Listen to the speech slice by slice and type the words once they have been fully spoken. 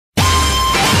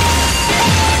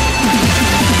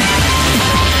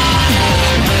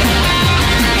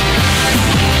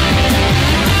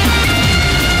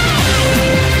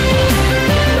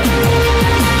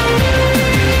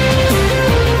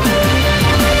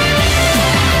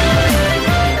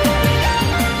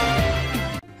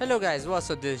guys, what's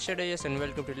up? This is Shadayas and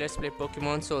welcome to Let's Play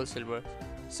Pokemon SoulSilver.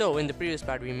 So in the previous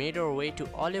part we made our way to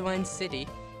Olivine City,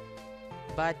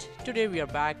 but today we are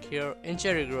back here in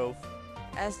Cherry Grove,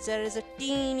 as there is a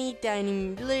teeny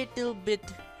tiny little bit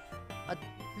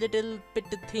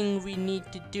thing we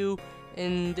need to do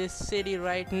in this city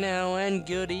right now. And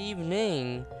good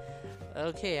evening.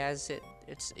 Okay, as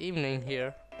it's evening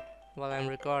here while I'm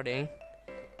recording,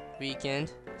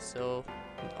 weekend, so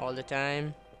all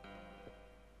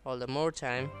the more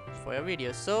time for your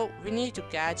videos. So we need to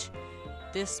catch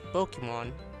this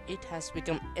Pokemon. It has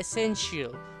become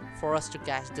essential for us to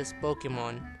catch this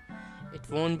Pokemon. It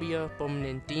won't be a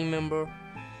permanent team member,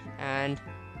 and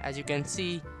as you can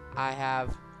see, I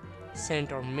have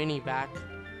sent our Mini back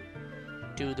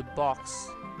to the box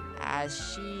as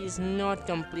she is not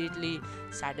completely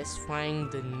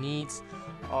satisfying the needs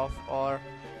of our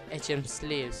HM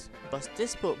slaves. But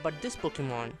this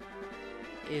Pokemon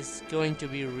is going to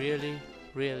be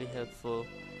really helpful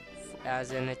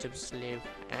as an HM slave,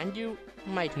 and you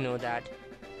might know that.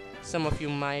 Some of you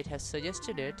might have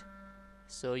suggested it,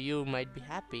 so you might be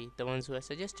happy, the ones who have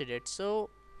suggested it. So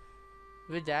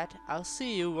with that, I'll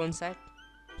see you once I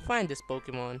find this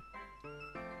Pokemon.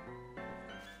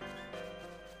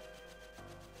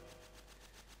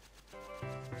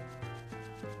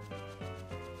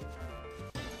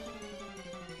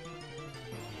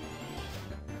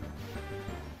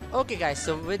 Okay guys,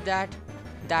 so with that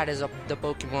is the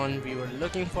Pokemon we were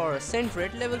looking for. A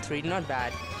Sentret, level 3, not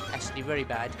bad, actually very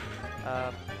bad.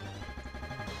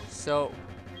 So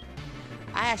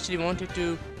I actually wanted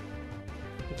to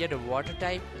get a water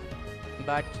type,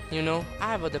 but you know,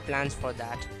 I have other plans for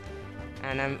that,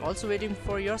 and I'm also waiting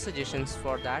for your suggestions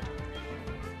for that.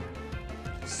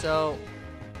 So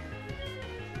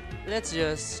let's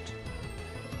just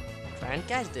try and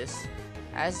catch this,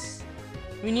 as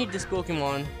we need this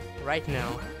Pokemon right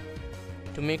now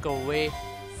to make our way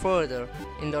further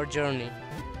in our journey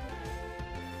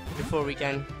before we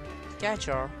can catch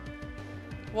our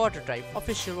water type,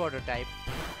 official water type.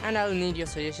 And I'll need your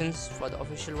suggestions for the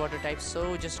official water type,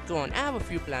 so just go on. I have a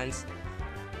few plans.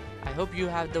 I hope you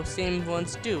have the same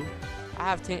ones too. I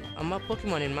have a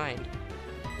Pokemon in mind.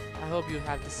 I hope you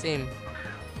have the same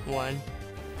one,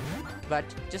 but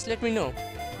just let me know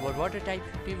what water type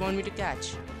do you want me to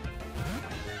catch.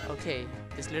 Okay,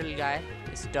 this little guy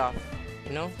is tough,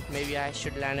 you know, maybe I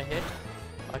should land a hit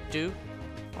or two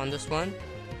on this one.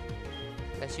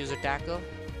 Let's use a tackle,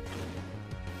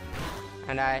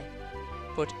 and I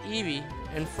put Eevee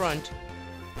in front,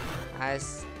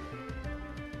 as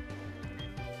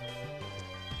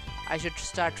I should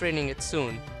start training it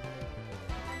soon.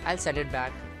 I'll send it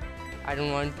back. I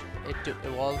don't want it to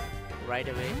evolve right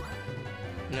away.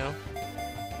 No,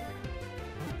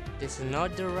 this is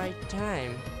not the right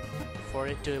time for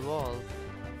it to evolve.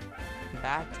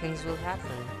 Bad things will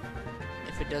happen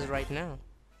if it does right now.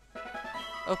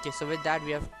 Okay, so with that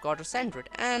we have got a Sentret,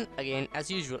 and again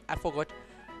as usual I forgot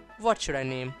what should I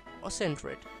name a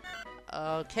Sentret.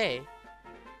 Okay,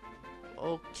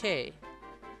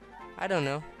 I don't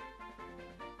know.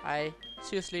 I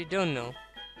seriously don't know.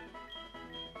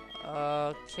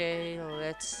 Okay,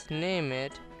 let's name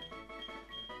it.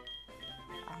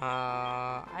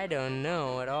 I don't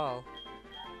know at all.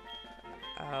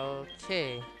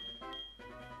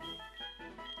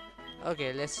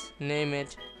 Okay, let's name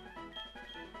it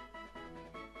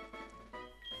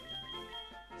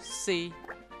CHIP.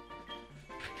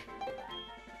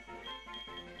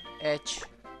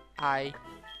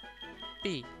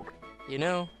 You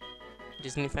know,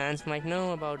 Disney fans might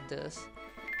know about this,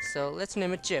 so let's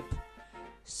name it Chip.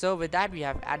 So with that, we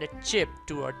have added Chip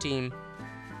to our team,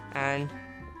 and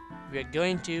we are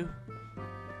going to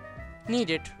need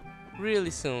it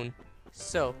really soon.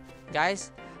 So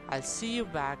guys, I'll see you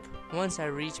back once I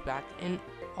reach back in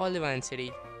Olivine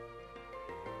City.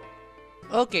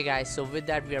 Okay guys, so with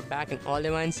that we are back in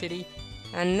Olivine City,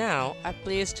 and now I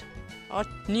placed our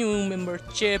new member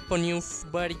Chip, or new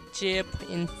buddy Chip,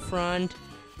 in front.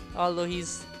 Although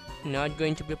he's not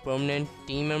going to be a permanent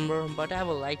team member, but I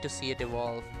would like to see it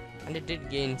evolve, and it did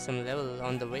gain some level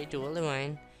on the way to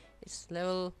Olivine. It's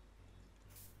level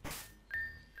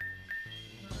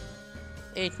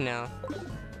 8 now.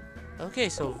 Okay,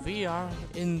 so we are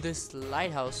in this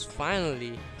lighthouse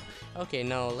finally. Okay,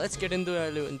 now let's get into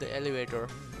the elevator.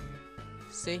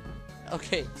 See?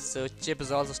 Okay, so Chip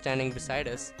is also standing beside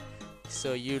us.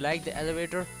 So you like the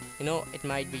elevator? You know, it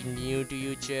might be new to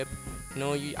you, Chip.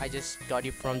 No, I just got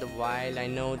you from the wild. I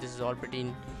know this is all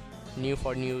pretty new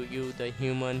for you, the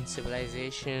human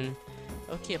civilization.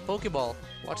 Okay, a Pokeball.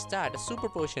 What's that? A super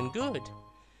potion. Good.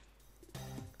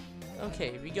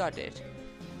 Okay, we got it.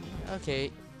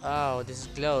 Okay, Oh, this is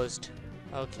closed.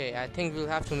 Okay, I think we'll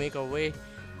have to make our way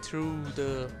through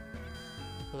the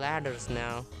ladders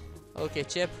now. Okay,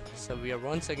 Chip, so we are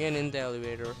once again in the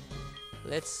elevator.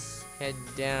 Let's head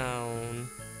down.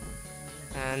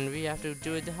 And we have to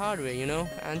do it the hard way, you know?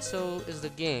 And so is the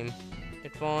game.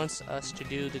 It wants us to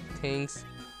do the things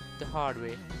the hard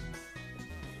way.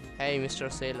 Hey,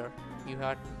 Mr. Sailor, you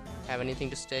have anything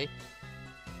to say?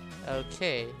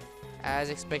 Okay, as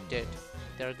expected,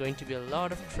 there are going to be a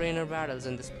lot of trainer battles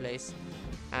in this place.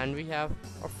 And we have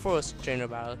our first trainer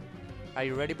battle. Are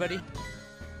you ready, buddy?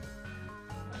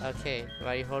 Okay, why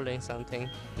are you holding something?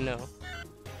 No.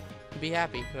 Be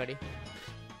happy, buddy.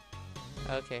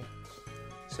 Okay.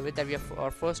 So with that, we have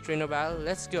our first trainer battle.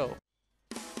 Let's go.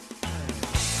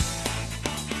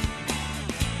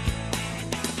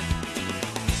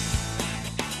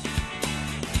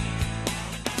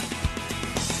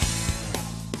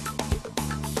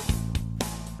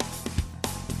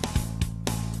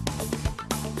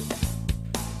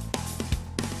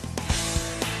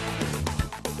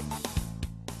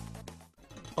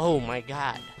 Oh my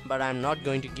god, but I'm not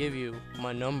going to give you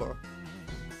my number.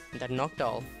 That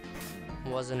Noctowl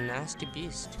was a nasty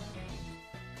beast.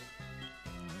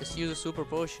 Let's use a super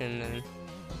potion and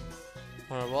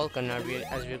on a Vulcan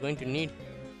as we're going to need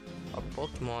a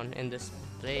Pokemon in this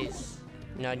place.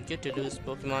 Not good to lose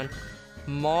Pokemon.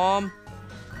 Mom,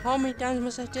 how many times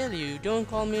must I tell you? Don't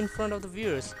call me in front of the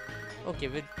viewers. Okay,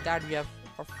 with that we have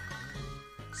our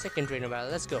second trainer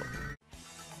battle. Let's go.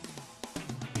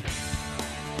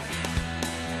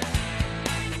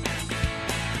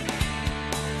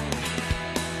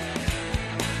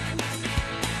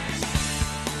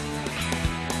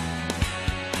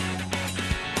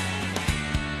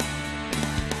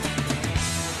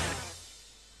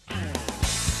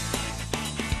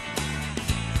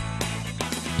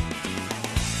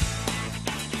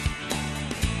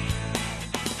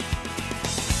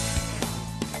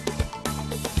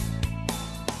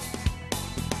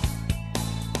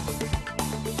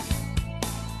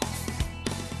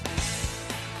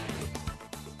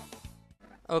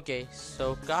 Okay,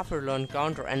 so Kafir learned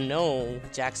counter, and no,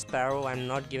 Jack Sparrow, I'm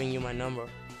not giving you my number.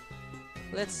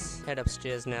 Let's head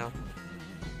upstairs now.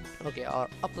 Okay, or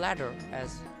up ladder,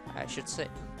 as I should say.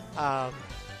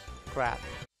 Crap.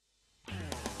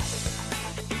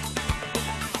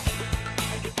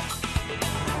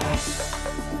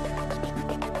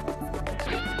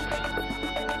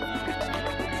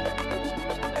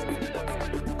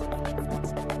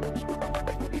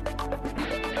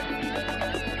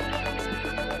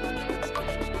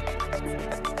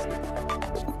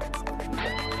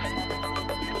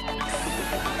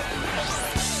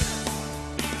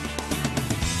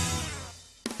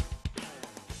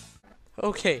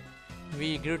 Okay,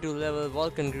 we grew to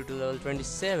Vulcan grew to level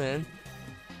 27,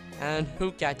 and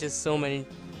who catches so many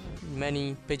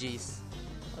Pidgeys?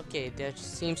 Okay, there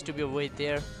seems to be a way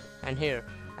there and here.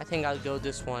 I think I'll go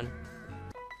this one.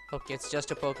 Okay, it's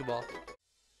just a Pokeball.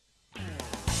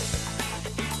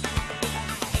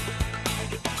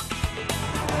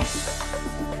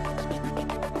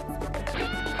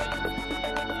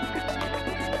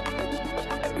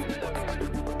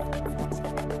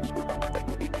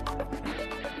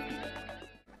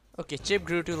 Okay, Chip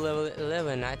grew to level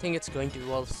 11. I think it's going to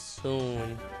evolve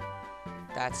soon.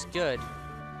 That's good.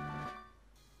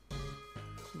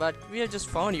 But we have just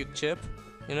found you, Chip.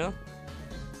 You know?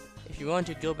 If you want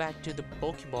to go back to the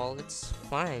Pokeball, it's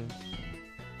fine.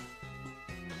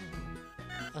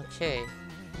 Okay,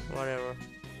 whatever.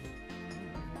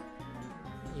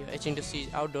 You're itching to see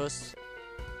outdoors.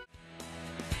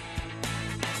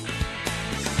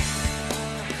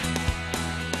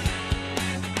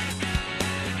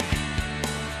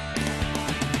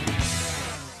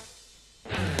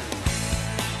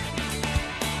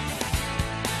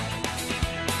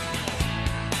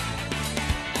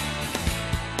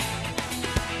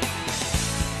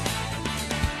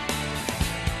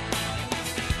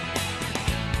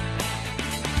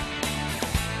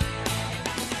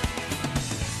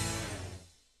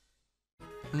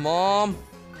 Mom,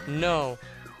 no.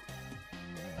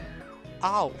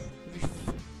 Ow, we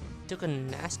took a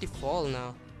nasty fall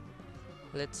now.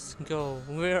 Let's go.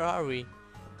 Where are we?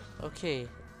 Okay,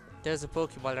 there's a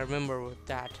Pokeball. I remember with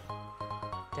that.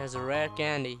 There's a rare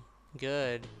candy.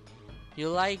 Good. You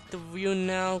like the view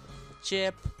now,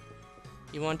 Chip?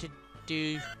 You wanted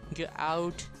to go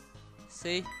out?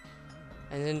 See?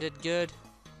 Isn't it good?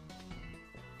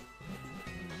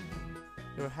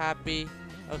 You're happy?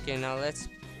 Okay, now let's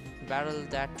battle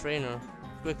that trainer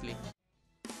quickly.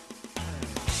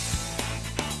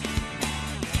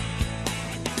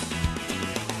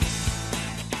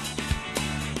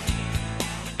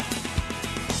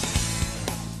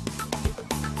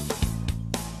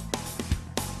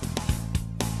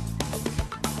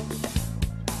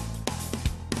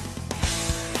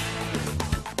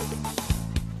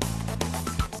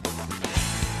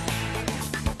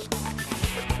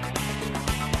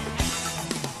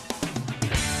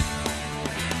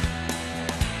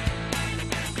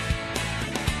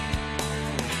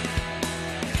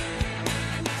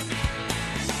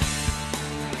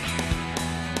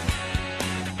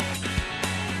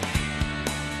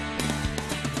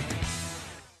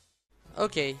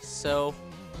 Okay, so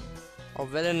our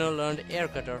Veleno learned air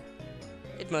cutter.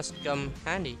 It must come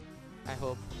handy, I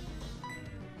hope.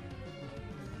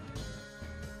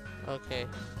 Okay,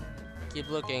 keep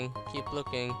looking,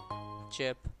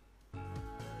 Chip.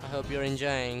 I hope you're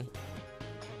enjoying.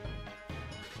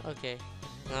 Okay,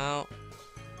 now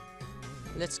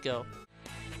let's go.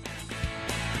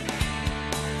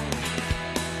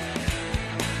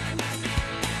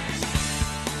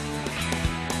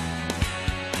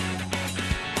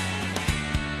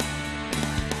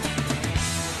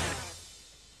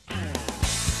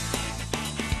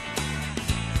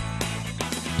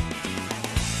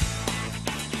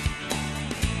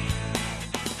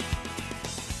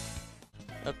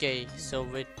 Okay, so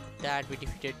with that we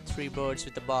defeated 3 birds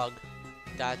with a bug.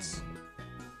 That's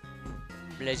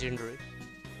legendary,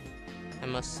 I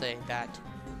must say that.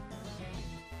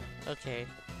 Okay,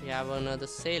 we have another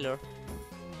sailor.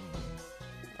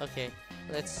 Okay,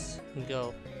 let's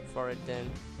go for it then.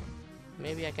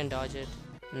 Maybe I can dodge it.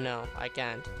 No, I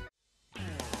can't.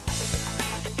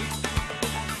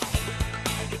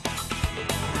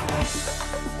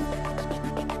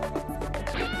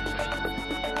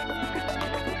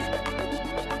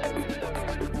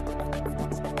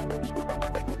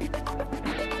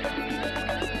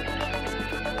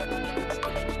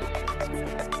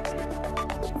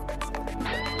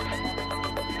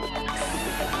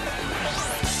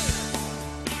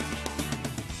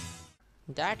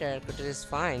 That air cutter is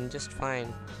fine, just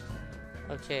fine.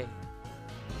 Okay.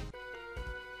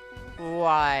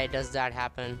 Why does that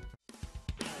happen?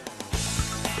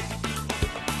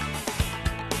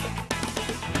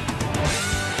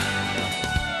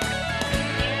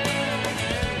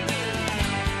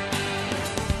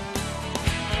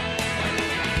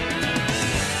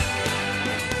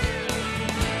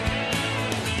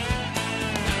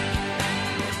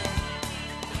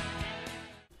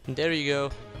 There you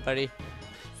go, buddy,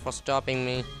 for stopping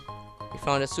me. We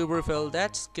found a super fill.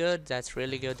 That's good. That's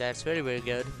really good. That's very, very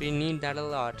good. We need that a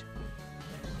lot.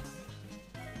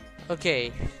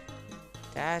 Okay,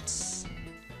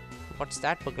 what's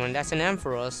that Pokemon? That's an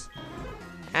Ampharos.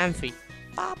 Amphi.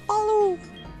 Papaloo.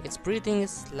 Its breathing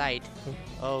is light.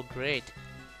 Oh, great.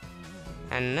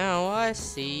 And now I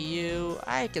see you.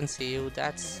 I can see you.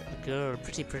 That's a girl.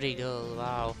 Pretty girl.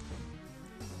 Wow.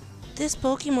 This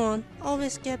Pokemon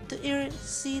always kept the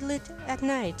AC lit at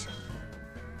night.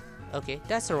 Okay,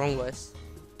 that's the wrong voice.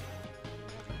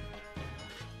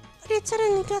 But it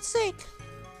suddenly got sick.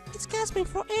 It's gasping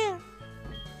for air.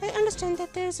 I understand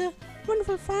that there's a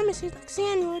wonderful pharmacy like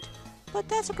Cianwood, but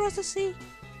that's across the sea,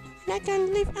 and I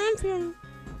can't leave Amphion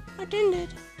unattended.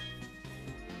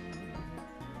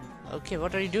 Okay,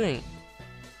 what are you doing?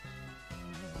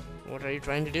 What are you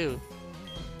trying to do?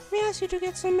 May I ask you to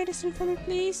get some medicine for me,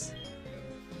 please?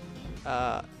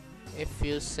 If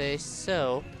you say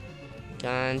so.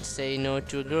 Can't say no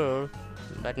to a girl,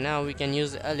 but now we can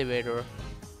use the elevator.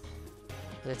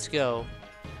 Let's go.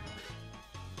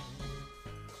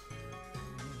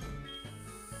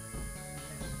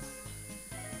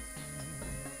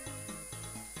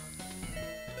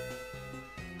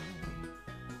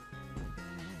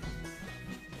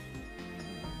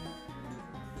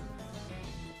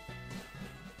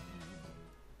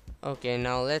 Okay,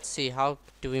 now let's see how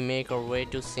do we make our way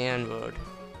to Cianwood.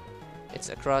 It's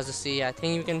across the sea. I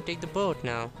think we can take the boat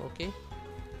now, okay?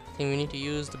 I think we need to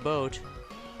use the boat.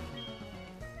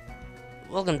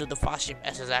 Welcome to the fast ship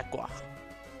SS Aqua.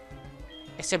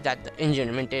 Except that the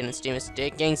engine maintenance team is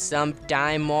taking some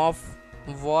time off.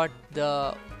 What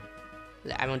the...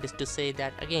 I wanted to say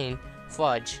that again.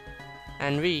 Fudge.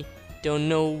 And we don't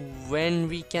know when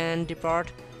we can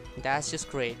depart. That's just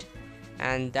great.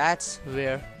 And that's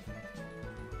where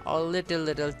our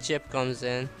little chip comes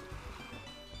in.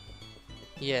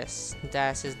 Yes,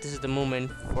 this is the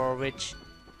moment for which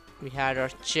we had our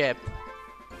chip.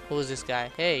 Who's this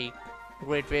guy? Hey,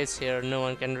 great waves here. No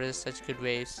one can resist such good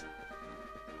waves.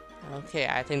 Okay,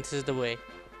 I think this is the way.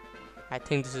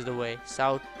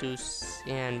 South to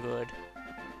Cianwood.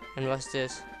 And what's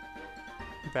this?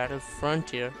 Battle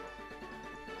Frontier.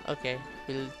 Okay,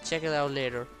 we'll check it out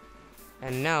later.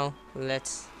 And now,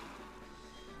 let's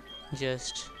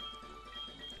just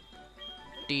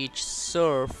teach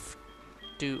surf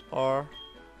to our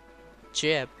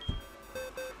chip.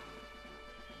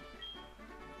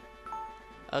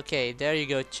 Okay, there you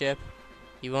go, Chip.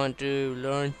 You want to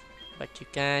learn, but you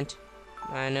can't.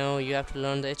 I know you have to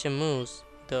learn the HM moves,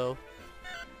 though.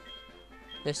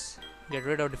 Let's get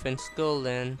rid of defense skull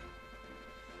then.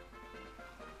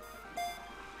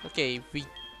 Okay, we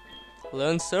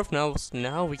learn surf now.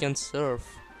 Now we can surf.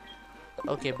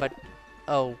 Okay, but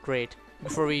oh great,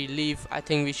 before we leave, I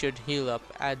think we should heal up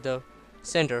at the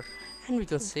center, and we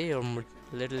can say our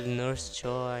little nurse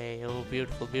Joy. Oh,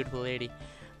 beautiful, beautiful lady.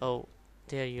 Oh,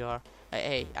 there you are.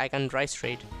 Hey, I can drive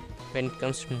straight when it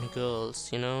comes to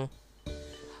girls, you know.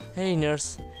 Hey,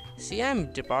 nurse. See,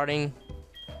 I'm departing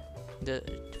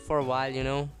for a while, you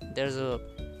know. There's a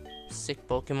sick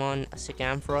Pokemon, a sick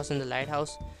Ampharos in the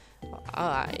lighthouse.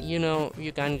 You know,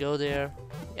 you can't go there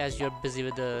as you're busy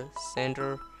with the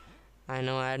center. I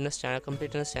know, I understand, I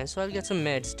completely understand. So I'll get some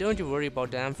meds. Don't you worry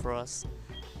about the Ampharos.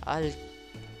 I'll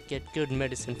get good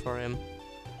medicine for him.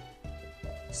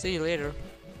 See you later.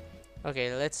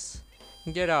 Okay, let's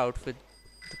get out with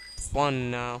the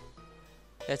fun now.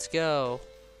 Let's go.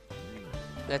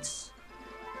 Let's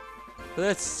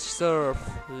surf.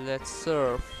 Let's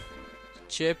surf.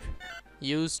 Chip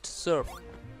used surf.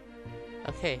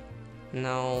 Okay,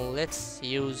 now let's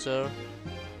use a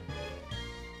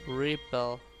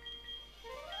repel.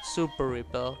 Super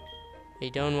repel. We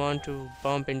don't want to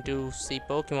bump into sea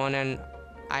Pokemon, and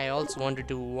I also want to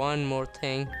do one more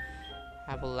thing.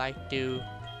 I would like to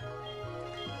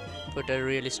put a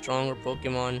really stronger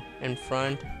Pokemon in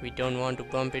front. We don't want to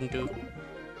bump into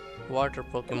water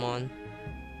Pokemon.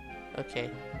 Okay.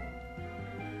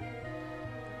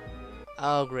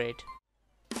 Oh, great.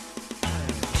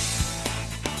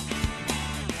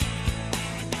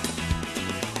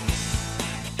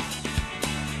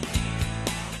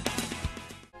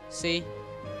 See?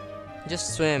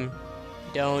 Just swim.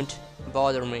 Don't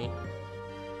bother me.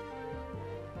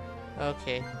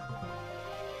 Okay.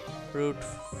 Route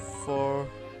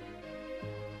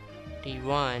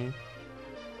 41.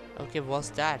 Okay, what's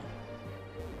that?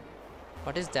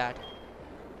 What is that?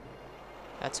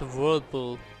 That's a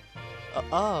whirlpool.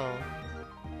 Oh.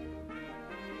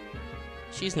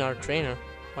 She's not a trainer.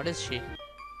 What is she?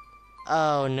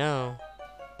 Oh no.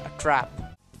 A trap.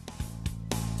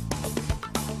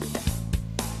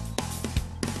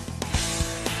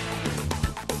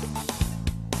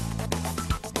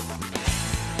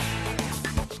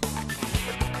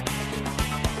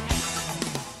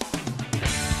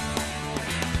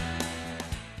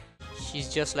 She's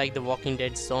just like the Walking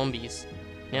Dead zombies.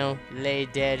 You know, lay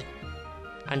dead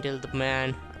until the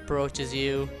man approaches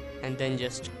you, and then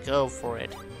just go for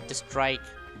it. Just strike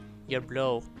your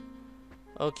blow.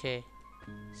 Okay,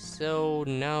 so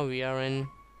now we are in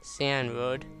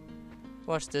Cianwood.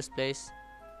 What's this place?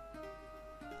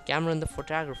 Cameron the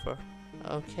photographer.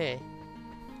 Okay.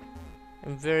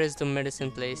 And where is the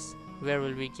medicine place? Where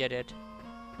will we get it?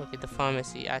 Okay, the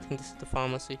pharmacy. I think this is the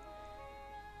pharmacy.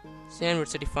 Cianwood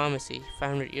City Pharmacy.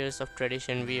 500 years of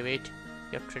tradition. We await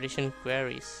your tradition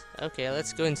queries. Okay,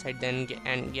 let's go inside then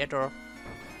and get our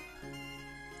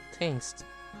things.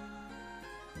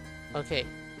 Okay.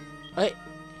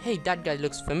 Hey, that guy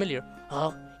looks familiar.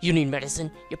 Oh, you need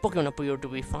medicine? Your Pokemon appear to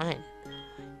be fine.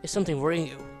 Is something worrying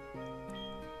you?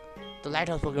 The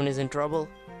Lighthouse Pokemon is in trouble?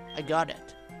 I got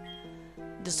it.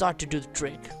 This ought to do the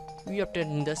trick. We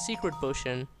obtained the secret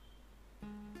potion.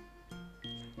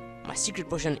 My secret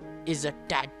potion is a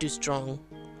tad too strong.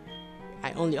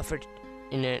 I only offer it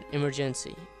in an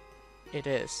emergency. It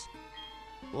is.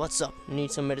 What's up?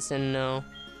 Need some medicine now?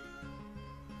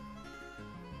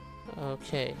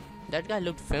 Okay. That guy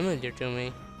looked familiar to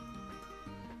me.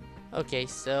 Okay,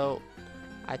 so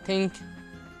I think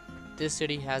this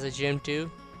city has a gym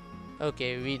too.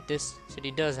 Okay, this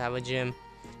city does have a gym.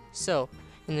 So,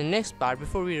 in the next part,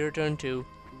 before we return to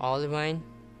Olivine,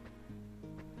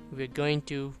 we're going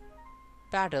to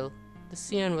battle the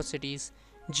Cianwood City's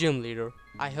gym leader.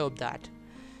 I hope that.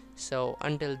 So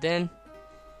until then,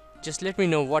 just let me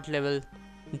know what level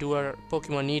do our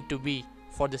Pokemon need to be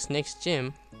for this next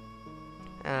gym,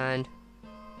 and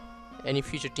any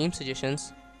future team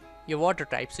suggestions, your water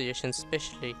type suggestions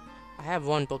especially. I have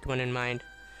one Pokemon in mind,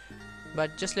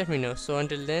 but just let me know. So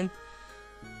until then,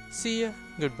 see ya,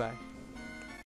 goodbye.